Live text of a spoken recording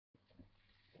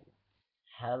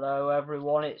Hello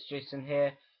everyone, it's Jason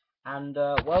here, and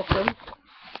welcome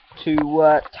to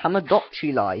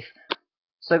Tamagotchi Life.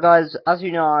 So guys, as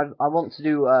you know, I want to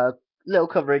do a little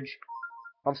coverage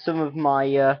of some of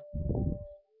my,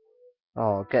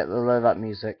 oh, get the low of that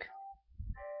music.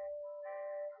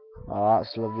 Oh,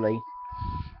 that's lovely.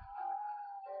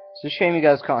 It's a shame you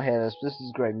guys can't hear this, but this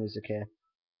is great music here.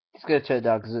 It's gonna turn it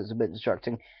down because it's a bit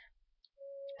distracting.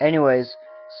 Anyways,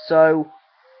 so,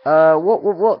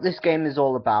 what this game is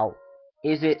all about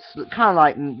is it's kind of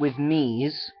like with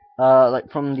Mii's,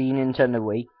 like from the Nintendo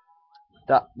Wii,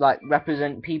 that like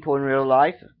represent people in real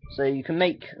life. So you can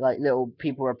make like little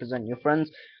people represent your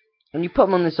friends, and you put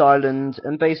them on this island,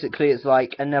 and basically it's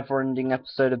like a never-ending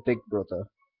episode of Big Brother,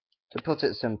 to put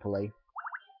it simply.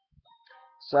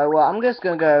 So I'm just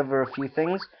gonna go over a few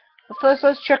things. But first,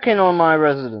 let's check in on my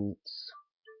residents.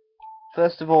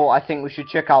 First of all, I think we should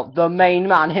check out the main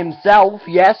man himself.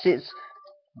 Yes, it's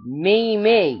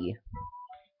me.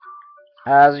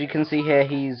 As you can see here,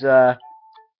 he's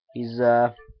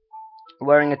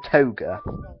wearing a toga.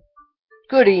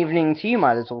 Good evening to you,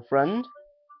 my little friend.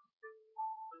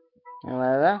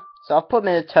 Hello there. So I've put him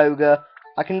in a toga.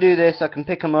 I can do this. I can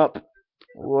pick him up.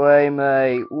 Way,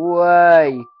 mate.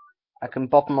 Way. I can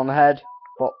bop him on the head.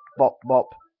 Bop, bop,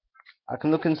 bop. I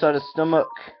can look inside his stomach.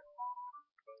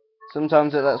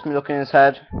 Sometimes it lets me look in his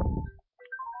head.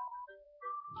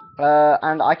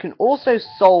 And I can also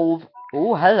solve...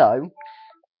 Oh, hello.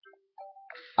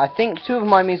 I think two of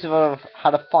my Miis have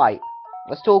had a fight.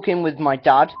 Let's talk in with my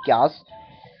dad, Gaz.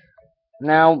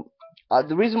 Now,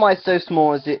 the reason why it's so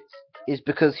small is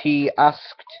because he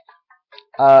asked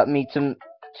me to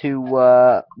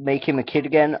make him a kid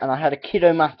again, and I had a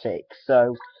Kid-O-Matic,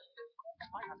 so...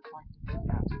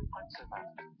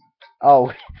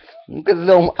 Oh, look at the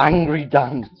little angry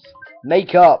dance.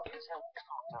 Make up.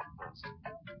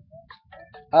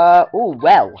 Oh,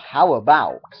 well, how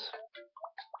about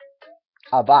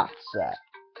a bath set?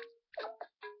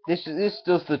 This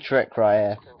does the trick right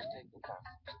here.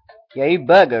 Yeah, you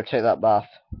better go take that bath.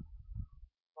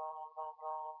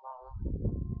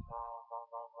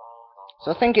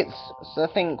 So I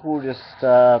think we'll just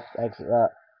exit that.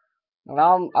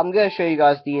 Now I'm going to show you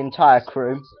guys the entire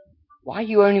crew. Why are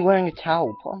you only wearing a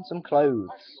towel? Put on some clothes.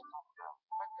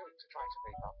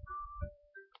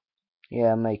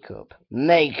 Yeah, makeup.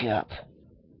 Makeup!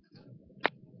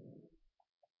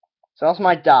 So that's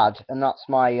my dad, and that's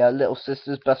my little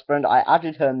sister's best friend. I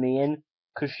added her Mii in,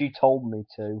 because she told me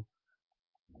to.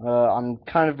 I'm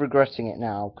kind of regretting it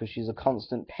now, because she's a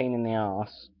constant pain in the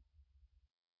ass.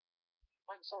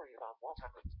 I'm sorry about what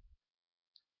happened.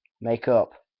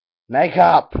 Makeup.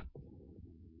 Makeup!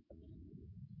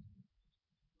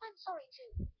 I'm sorry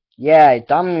too. Yeah,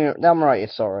 damn right you're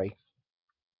sorry.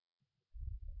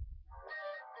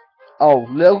 Oh,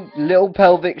 little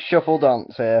pelvic shuffle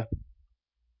dance here.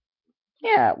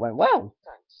 Yeah, it went well.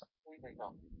 Thanks. We made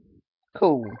up.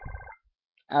 Cool.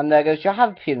 And there goes your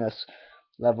happiness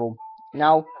level.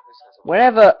 Now,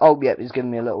 whenever... Oh, yep, he's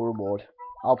giving me a little reward.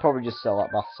 I'll probably just sell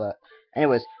that bath set.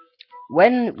 Anyways,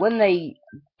 when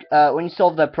you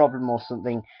solve their problem or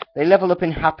something, they level up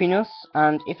in happiness,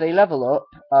 and if they level up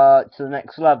to the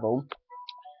next level,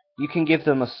 you can give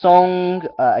them a song,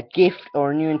 a gift,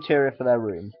 or a new interior for their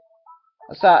room.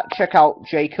 Let's check out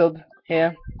Jacob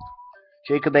here.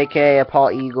 Jacob, aka a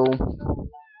part eagle.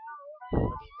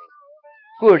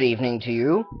 Good evening to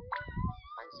you. I'm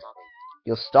starving.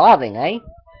 You're starving, eh?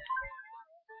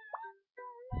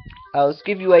 Let's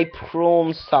give you a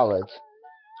prawn salad.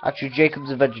 Actually,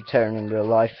 Jacob's a vegetarian in real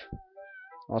life.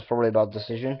 That's probably a bad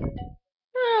decision.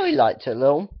 Oh, he liked it a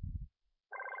little.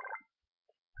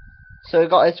 So he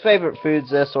got his favourite foods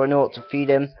there, so I know what to feed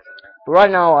him. But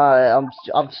right now,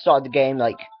 I've started the game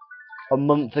like a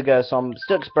month ago, so I'm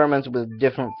still experimenting with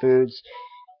different foods.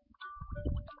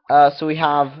 So we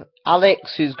have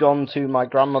Alex, who's gone to my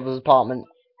grandmother's apartment.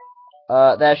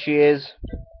 There she is.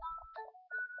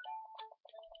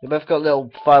 They both got little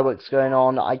fireworks going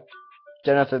on. I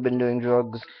don't know if they've been doing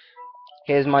drugs.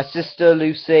 Here's my sister,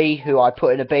 Lucy, who I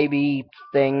put in a baby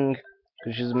thing,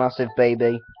 because she's a massive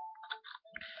baby.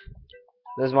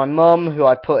 There's my mum, who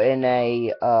I put in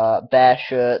a bear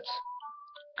shirt,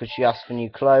 because she asked for new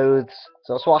clothes.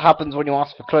 So that's what happens when you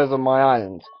ask for clothes on my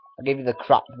island. I give you the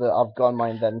crap that I've got in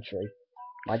my inventory.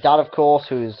 My dad, of course,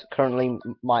 who is currently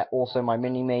also my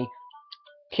mini-me.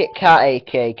 Kit Kat,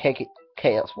 aka KK,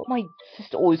 that's what my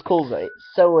sister always calls it.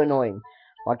 It's so annoying.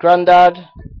 My granddad,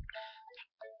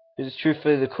 who's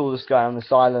truthfully the coolest guy on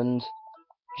this island.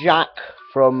 Jack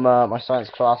from my science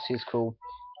class, he's cool.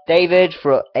 David,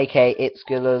 aka It's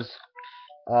Gillers,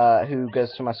 who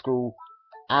goes to my school.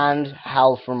 And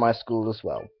Hal from my school as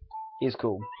well. He's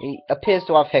cool. He appears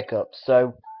to have hiccups,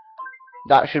 so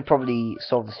that should probably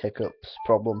solve this hiccups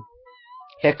problem.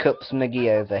 Hiccups McGee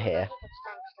over here.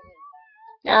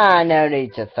 Ah, no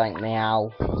need to thank me,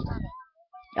 Al.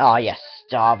 Ah, yes,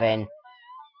 starving.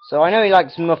 So I know he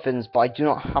likes muffins, but I do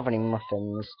not have any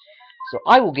muffins. So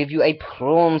I will give you a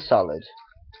prawn salad.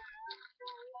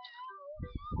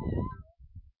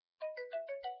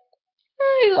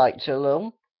 He liked it a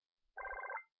little.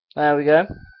 There we go.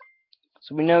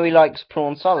 So we know he likes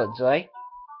prawn salads, eh?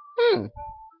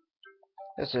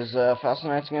 This is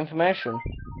fascinating information.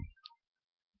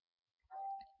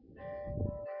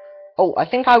 Oh, I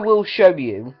think I will show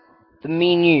you the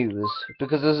me news,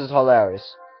 because this is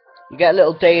hilarious. You get a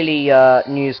little daily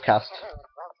newscast.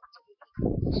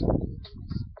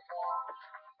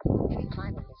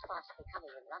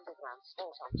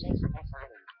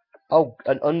 Oh,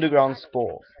 an underground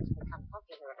sport.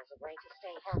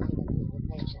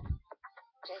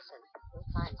 Jason, who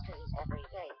climbs trees every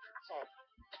day, said,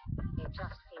 "It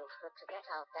just feels good to get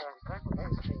out there and grapple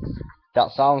those trees."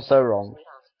 That sounds so wrong. We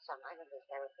asked some islanders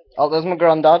their opinion. Oh, there's my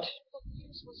granddad. The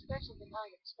news was better than I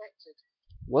expected.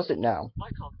 Was it now? I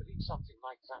can't believe something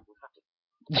like that would happen.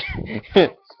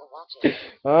 Thanks for watching.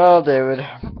 Oh, David.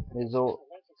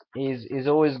 He's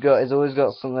always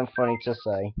got something funny to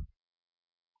say.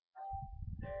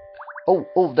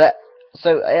 Oh, that.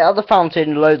 So at the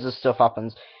fountain, loads of stuff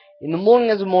happens. In the morning,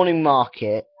 there's a morning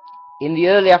market. In the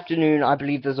early afternoon, I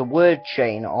believe there's a word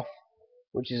chain off,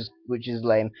 which is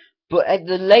lame. But at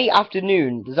the late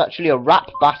afternoon, there's actually a rap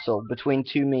battle between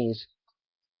two me's.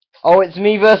 Oh, it's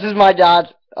me versus my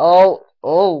dad. Oh,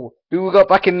 who we got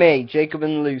back in me? Jacob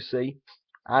and Lucy.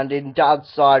 And in Dad's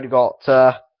side, we got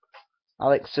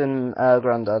Alex and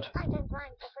Grandad. I don't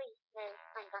mind for free. No,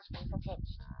 I'm busting for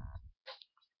tips.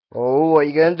 Oh, what are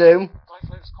you gonna do? My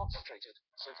flow's concentrated,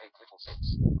 so take little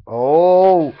sips.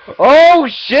 Oh,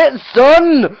 shit,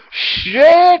 son!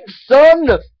 Shit, son!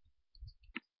 I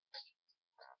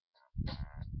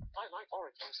like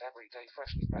orange juice every day,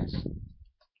 freshly pressed.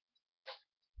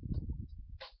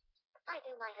 I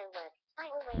do my homework. I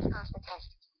always pass the test.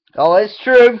 Oh, it's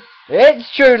true.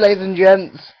 It's true, ladies and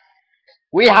gents.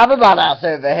 We have a badass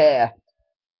over here.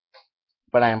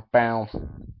 Bam, bam.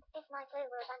 If my flow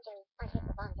were a banjo, I'd hit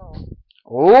the barn door.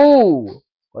 Oh,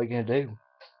 what are you gonna do?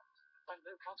 I'm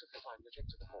no counterfeit, I'm legit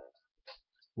to the core.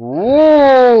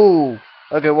 Ooh.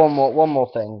 Okay, one more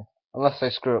thing. Unless I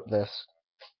screw up this.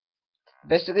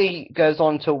 Basically, it goes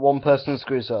on till one person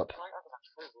screws up. Try avalanche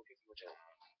flow will give you a chill.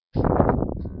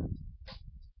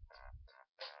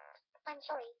 I'm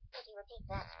sorry, could you repeat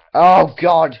that? Oh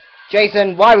God,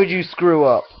 Jason, why would you screw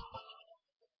up?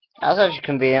 That's actually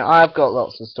convenient. I've got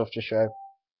lots of stuff to show.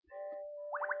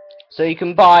 So you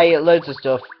can buy loads of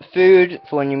stuff. Food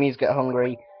for when your me's get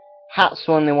hungry. Hats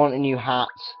for when they want a new hat.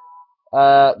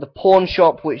 The pawn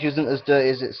shop, which isn't as dirty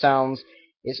as it sounds.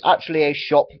 It's actually a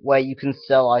shop where you can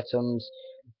sell items.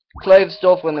 Clothes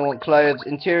stuff when they want clothes.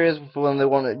 Interiors for when they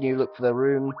want a new look for their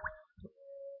room.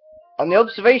 On the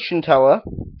observation tower,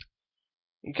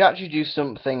 you can actually do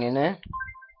something in here.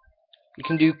 You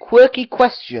can do quirky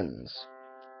questions,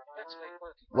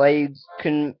 where you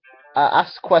can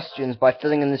ask questions by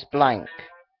filling in this blank.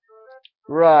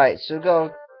 Right, so we've got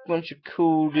a bunch of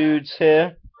cool dudes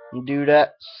here and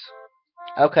dudettes.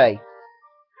 Okay,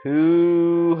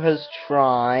 who has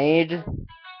tried?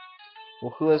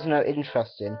 Well, who has no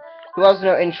interest in? Who has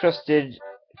no interest in?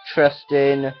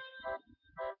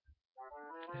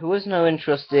 Who has no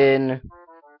interest in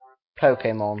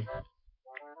Pokemon?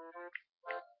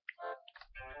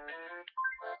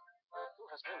 Who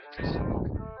has no interest in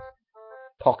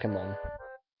Pokemon.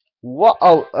 What?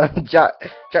 Oh,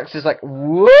 Jax is like,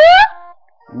 what?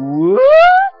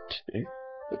 What?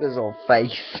 Look at his old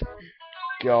face.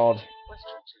 God.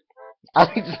 I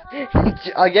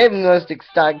gave him the most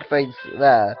ecstatic face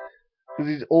there,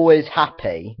 because he's always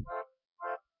happy.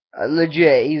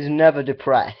 Legit, he's never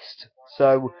depressed.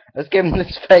 So, let's give him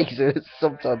this face, it's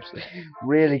sometimes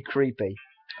really creepy.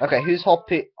 Okay, whose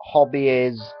hobby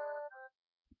is...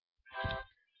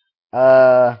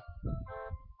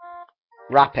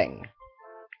 rapping.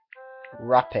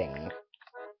 Rapping.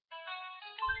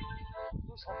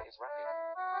 whose hobby is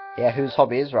rapping. Yeah, whose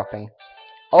hobby is rapping?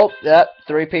 Oh, yeah,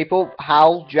 3 people.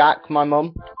 Hal, Jack, my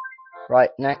mum.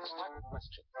 Right, next.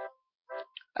 Question.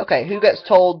 Okay, who gets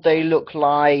told they look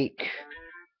like...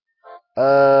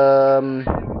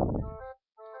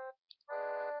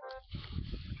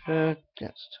 Who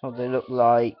gets told they look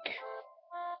like...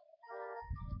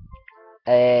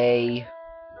 a...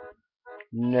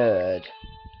 nerd?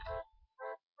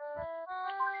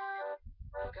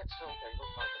 Who gets told they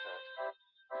look like a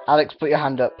nerd? Alex, put your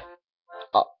hand up.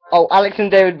 Oh, Alex and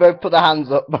David both put their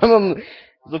hands up. My mum is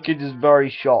looking just very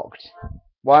shocked.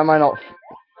 Why am I not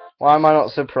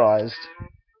surprised?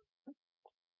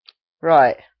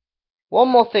 Right. One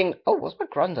more thing. Oh, what's my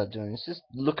granddad doing? He's just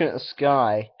looking at the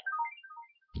sky.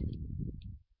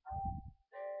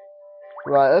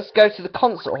 Right, let's go to the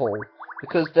concert hall,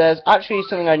 because there's actually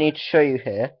something I need to show you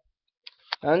here.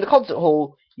 And in the concert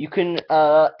hall, you can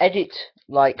edit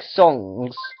like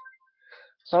songs.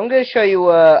 So I'm going to show you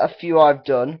a few I've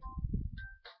done.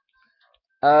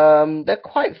 They're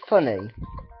quite funny.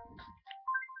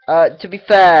 To be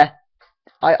fair,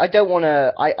 I don't want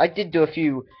to. I did do a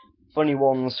few funny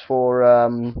ones for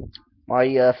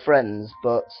my friends,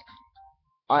 but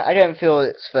I don't feel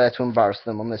it's fair to embarrass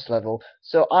them on this level.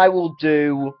 So I will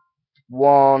do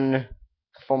one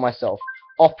for myself.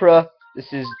 Opera.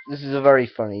 This is a very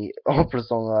funny opera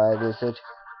song that I edited.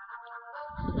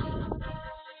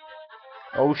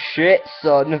 Oh shit,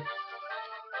 son.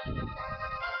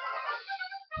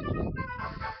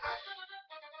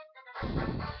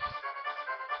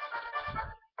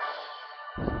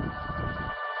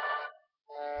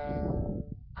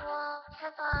 What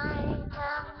have I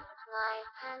done? My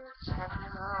pants have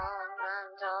torn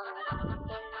undone.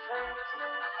 In front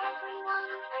of everyone,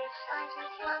 excited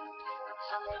fun.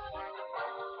 So they can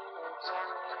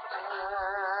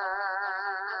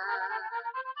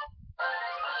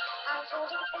I told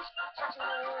him fish, chatting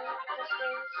the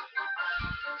streets.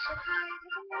 He should hide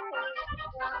his nose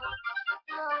down.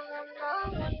 Long and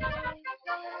long and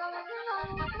long and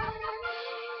long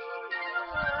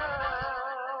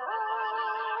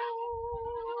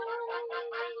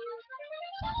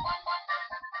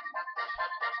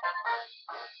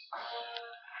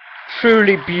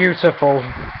Truly beautiful.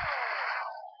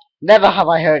 Never have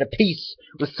I heard a piece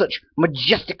with such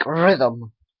majestic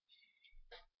rhythm.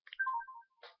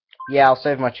 Yeah, I'll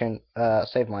save my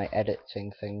save my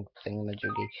editing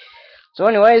thingamajiggy. So,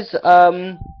 anyways,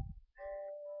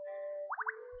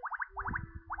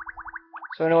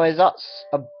 that's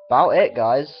about it,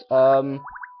 guys. Let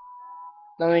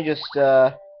me just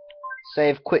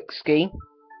save quick ski.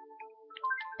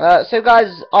 So,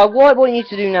 guys, what I want you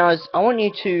to do now is I want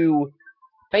you to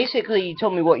basically tell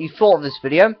me what you thought of this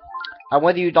video, and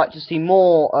whether you'd like to see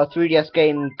more 3DS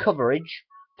game coverage.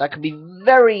 That could be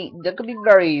very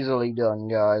easily done,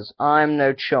 guys. I'm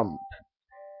no chump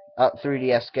at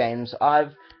 3DS games.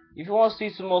 If you want to see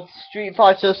some more Street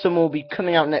Fighter, some will be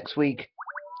coming out next week.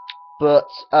 But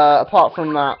apart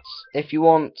from that, if you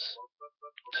want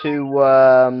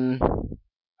to,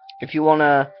 if you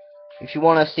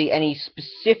wanna see any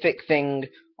specific thing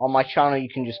on my channel, you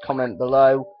can just comment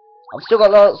below. I've still got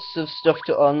lots of stuff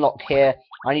to unlock here.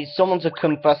 I need someone to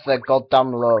confess their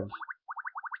goddamn love.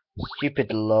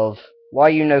 Stupid love. Why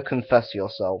you no confess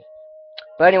yourself?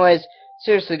 But anyways,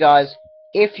 seriously guys,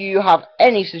 if you have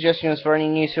any suggestions for any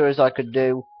new series I could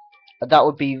do, that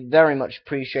would be very much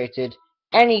appreciated.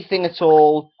 Anything at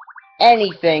all,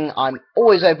 anything, I'm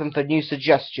always open for new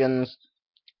suggestions.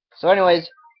 So anyways,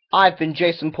 I've been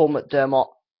Jason Paul McDermott,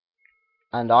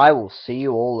 and I will see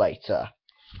you all later.